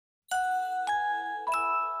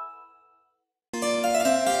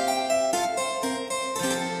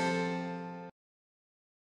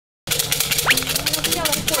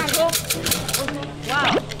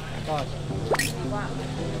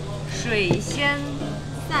先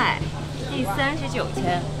赛第39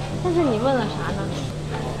天。但是你问了啥呢？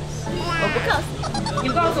我不告诉你。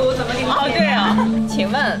你告诉我怎么给你哦，对啊，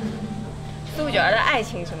请问苏九儿的爱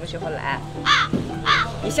情什么时候来？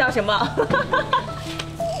你笑什么？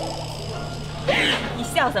你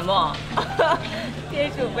笑什么？憋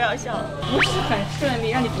住，不要笑。不是很顺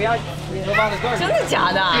利，让你不要急。真的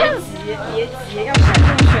假的？别急，要慎重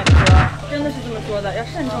选择。真的是这么说的，要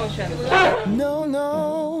慎重选择。No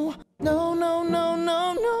no no no no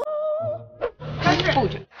no no。但是不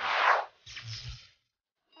准。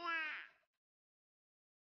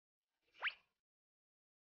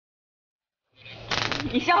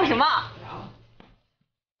你笑什么？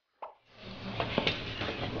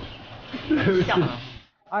笑。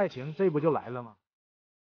爱情这不就来了吗？